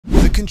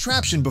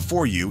contraption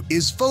before you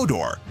is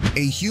Feodor,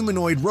 a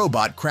humanoid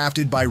robot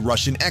crafted by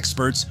Russian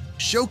experts,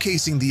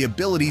 showcasing the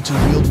ability to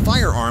wield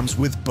firearms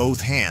with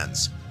both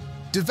hands.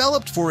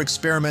 Developed for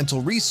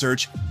experimental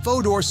research,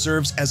 Feodor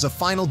serves as a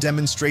final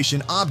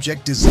demonstration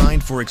object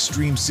designed for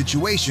extreme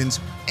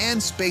situations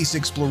and space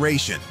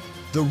exploration.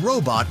 The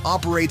robot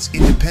operates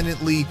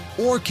independently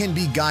or can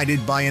be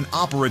guided by an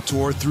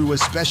operator through a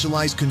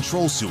specialized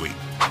control suite.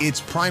 Its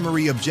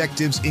primary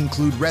objectives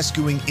include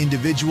rescuing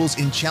individuals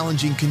in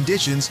challenging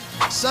conditions,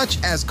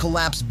 such as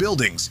collapsed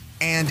buildings,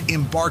 and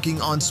embarking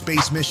on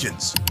space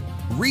missions.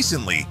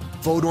 Recently,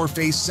 Feodor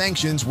faced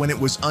sanctions when it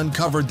was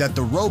uncovered that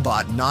the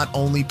robot not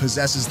only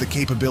possesses the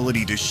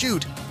capability to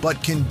shoot,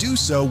 but can do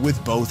so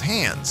with both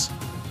hands.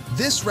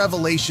 This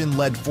revelation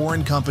led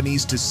foreign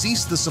companies to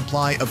cease the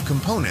supply of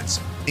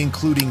components,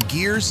 including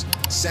gears,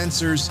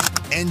 sensors,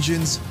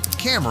 engines,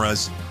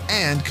 cameras,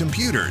 and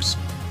computers.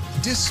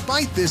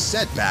 Despite this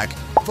setback,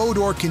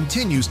 Feodor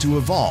continues to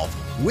evolve,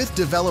 with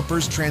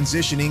developers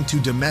transitioning to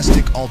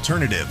domestic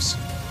alternatives.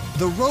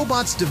 The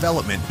robot's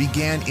development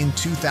began in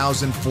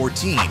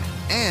 2014,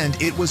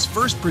 and it was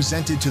first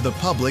presented to the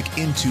public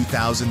in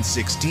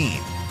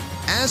 2016.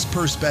 As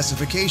per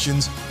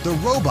specifications, the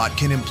robot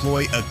can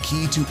employ a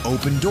key to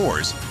open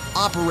doors,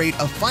 operate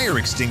a fire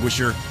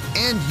extinguisher,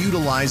 and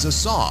utilize a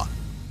saw.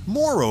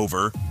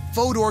 Moreover,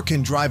 Feodor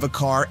can drive a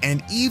car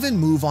and even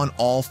move on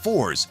all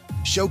fours,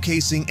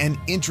 showcasing an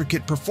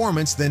intricate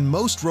performance than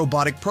most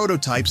robotic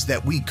prototypes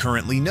that we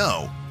currently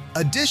know.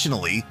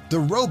 Additionally, the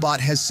robot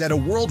has set a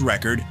world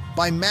record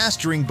by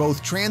mastering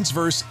both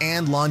transverse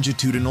and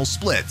longitudinal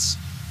splits.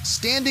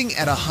 Standing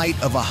at a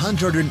height of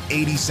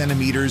 180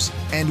 centimeters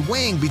and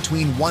weighing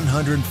between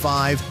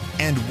 105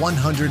 and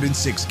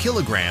 106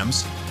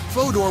 kilograms,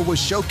 Feodor was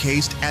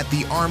showcased at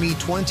the Army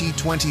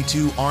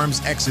 2022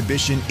 Arms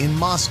Exhibition in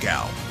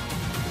Moscow.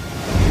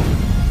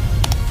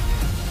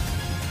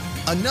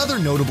 Another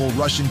notable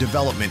Russian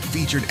development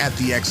featured at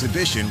the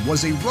exhibition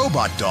was a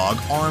robot dog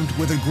armed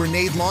with a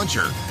grenade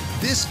launcher.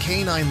 This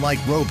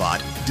canine-like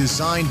robot,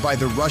 designed by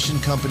the Russian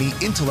company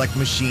Intellect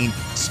Machine,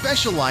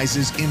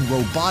 specializes in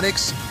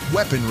robotics,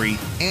 weaponry,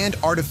 and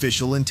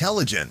artificial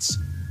intelligence.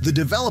 The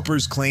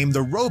developers claim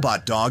the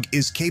robot dog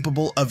is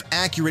capable of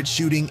accurate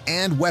shooting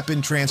and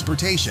weapon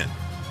transportation.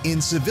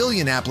 In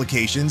civilian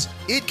applications,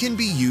 it can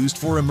be used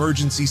for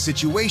emergency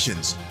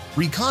situations,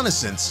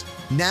 reconnaissance,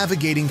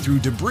 navigating through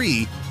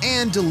debris,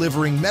 and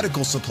delivering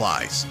medical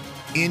supplies.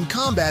 In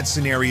combat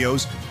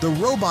scenarios, the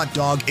robot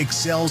dog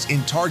excels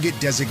in target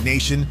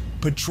designation,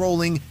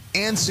 patrolling,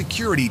 and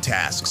security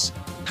tasks.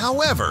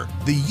 However,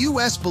 the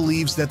US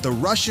believes that the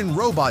Russian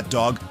robot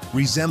dog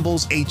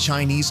resembles a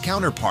Chinese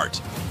counterpart,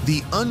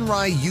 the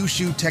Unrai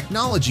Yushu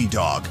technology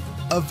dog,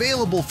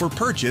 available for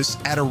purchase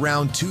at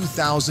around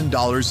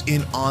 $2,000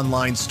 in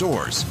online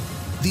stores.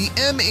 The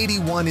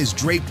M81 is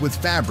draped with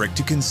fabric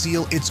to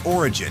conceal its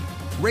origin,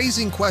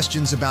 raising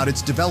questions about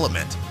its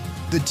development.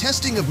 The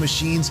testing of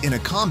machines in a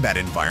combat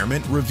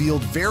environment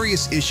revealed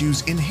various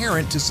issues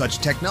inherent to such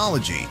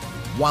technology.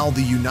 While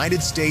the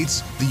United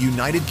States, the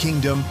United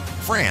Kingdom,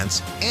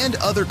 France, and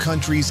other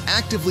countries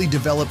actively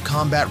develop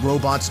combat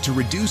robots to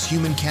reduce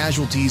human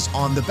casualties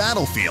on the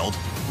battlefield,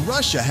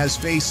 Russia has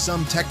faced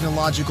some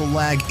technological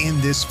lag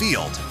in this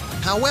field.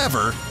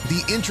 However,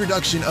 the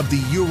introduction of the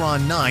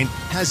Uran 9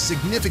 has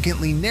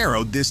significantly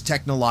narrowed this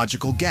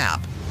technological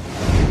gap.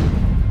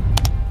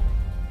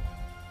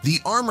 The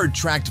armored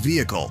tracked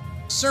vehicle,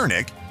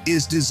 Senik,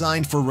 is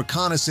designed for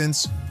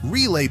reconnaissance,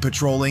 relay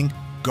patrolling,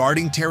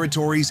 guarding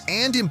territories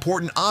and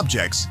important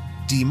objects,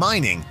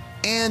 demining,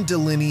 and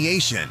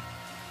delineation.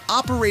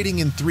 Operating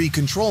in 3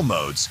 control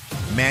modes: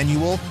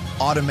 manual,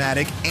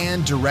 automatic,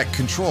 and direct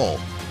control,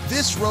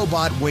 this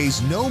robot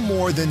weighs no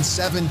more than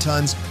 7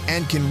 tons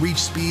and can reach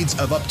speeds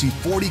of up to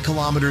 40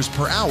 kilometers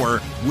per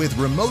hour with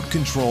remote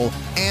control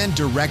and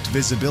direct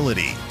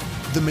visibility.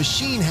 The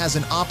machine has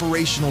an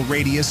operational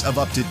radius of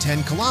up to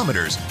 10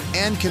 kilometers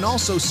and can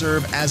also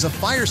serve as a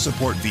fire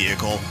support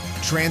vehicle,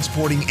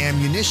 transporting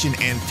ammunition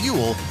and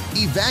fuel,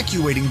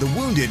 evacuating the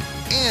wounded,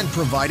 and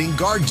providing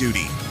guard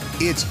duty.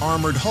 Its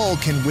armored hull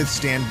can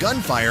withstand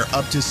gunfire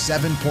up to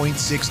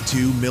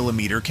 7.62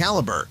 mm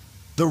caliber.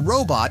 The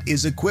robot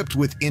is equipped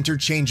with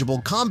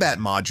interchangeable combat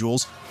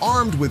modules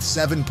armed with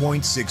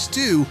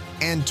 7.62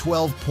 and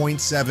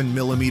 12.7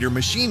 mm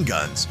machine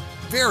guns,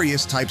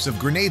 various types of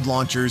grenade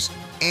launchers,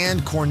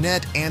 and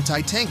Cornet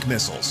anti-tank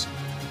missiles.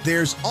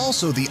 There's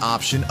also the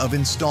option of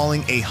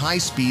installing a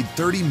high-speed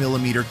 30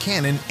 mm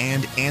cannon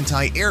and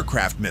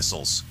anti-aircraft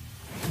missiles.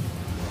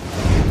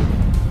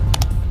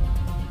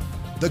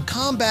 The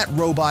Combat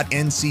Robot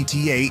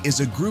NCTA is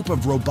a group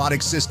of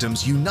robotic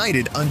systems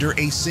united under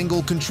a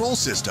single control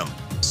system,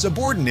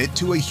 subordinate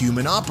to a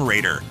human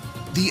operator.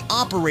 The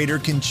operator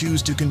can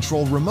choose to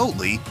control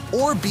remotely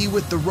or be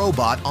with the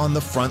robot on the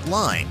front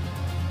line.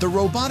 The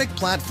robotic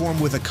platform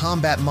with a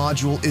combat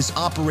module is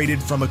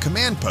operated from a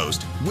command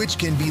post, which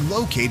can be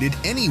located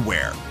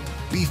anywhere.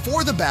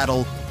 Before the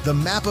battle, the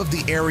map of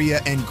the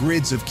area and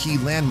grids of key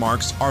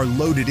landmarks are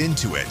loaded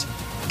into it.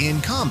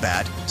 In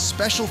combat,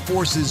 special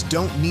forces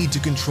don't need to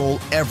control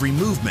every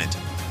movement.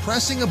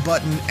 Pressing a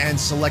button and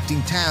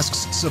selecting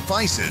tasks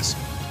suffices.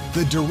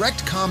 The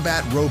direct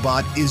combat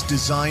robot is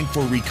designed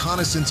for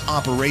reconnaissance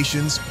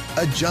operations,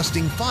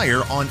 adjusting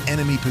fire on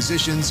enemy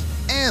positions,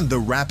 and the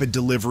rapid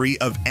delivery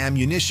of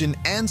ammunition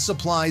and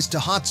supplies to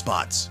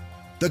hotspots.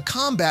 The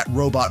Combat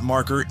Robot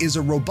Marker is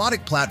a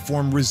robotic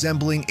platform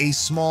resembling a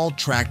small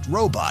tracked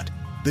robot.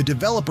 The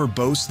developer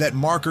boasts that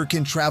Marker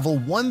can travel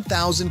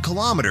 1,000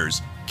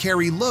 kilometers,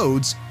 carry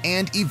loads,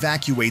 and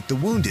evacuate the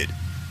wounded.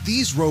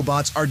 These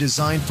robots are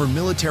designed for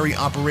military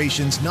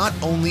operations not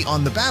only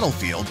on the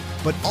battlefield,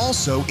 but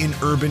also in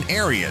urban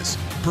areas,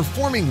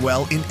 performing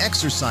well in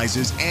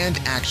exercises and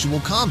actual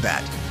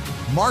combat.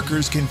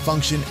 Markers can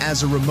function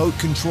as a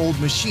remote-controlled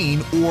machine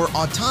or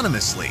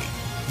autonomously.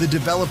 The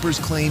developers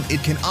claim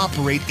it can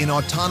operate in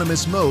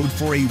autonomous mode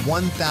for a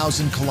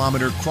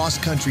 1,000-kilometer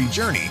cross-country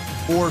journey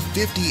or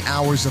 50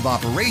 hours of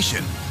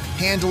operation,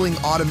 handling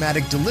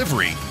automatic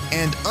delivery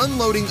and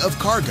unloading of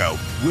cargo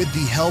with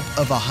the help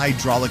of a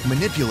hydraulic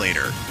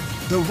manipulator.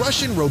 The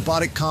Russian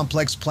robotic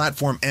complex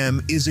Platform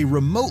M is a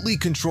remotely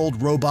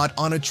controlled robot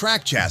on a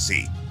track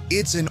chassis.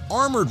 It's an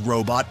armored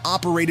robot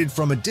operated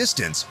from a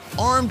distance,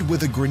 armed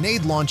with a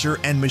grenade launcher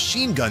and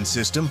machine gun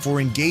system for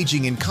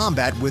engaging in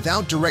combat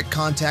without direct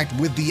contact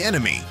with the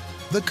enemy.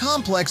 The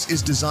complex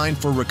is designed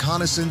for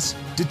reconnaissance,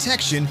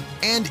 detection,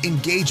 and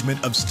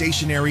engagement of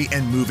stationary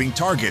and moving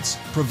targets,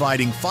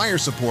 providing fire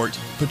support,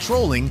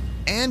 patrolling,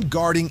 and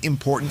guarding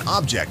important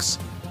objects.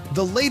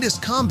 The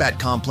latest combat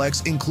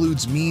complex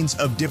includes means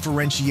of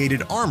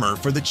differentiated armor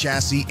for the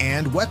chassis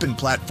and weapon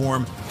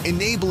platform,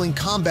 enabling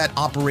combat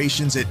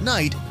operations at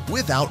night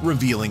without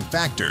revealing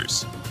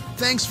factors.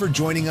 Thanks for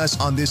joining us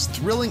on this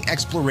thrilling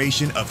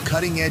exploration of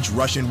cutting-edge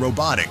Russian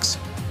robotics.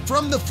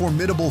 From the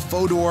formidable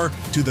Feodor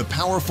to the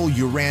powerful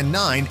Uran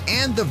 9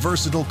 and the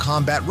versatile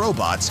combat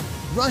robots,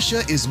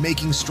 Russia is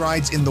making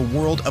strides in the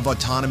world of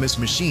autonomous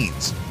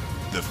machines.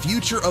 The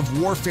future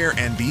of warfare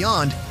and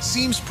beyond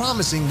seems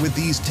promising with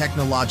these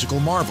technological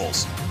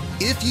marvels.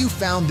 If you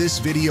found this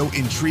video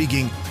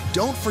intriguing,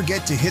 don't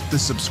forget to hit the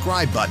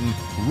subscribe button,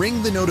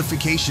 ring the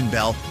notification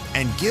bell,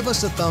 and give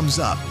us a thumbs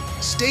up.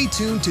 Stay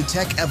tuned to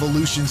Tech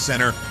Evolution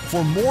Center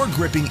for more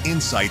gripping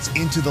insights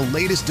into the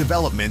latest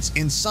developments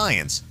in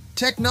science,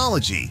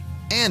 technology,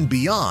 and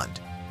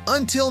beyond.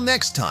 Until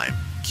next time,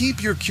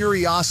 keep your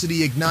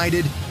curiosity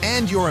ignited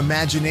and your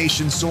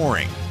imagination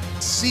soaring.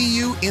 See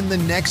you in the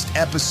next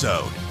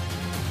episode.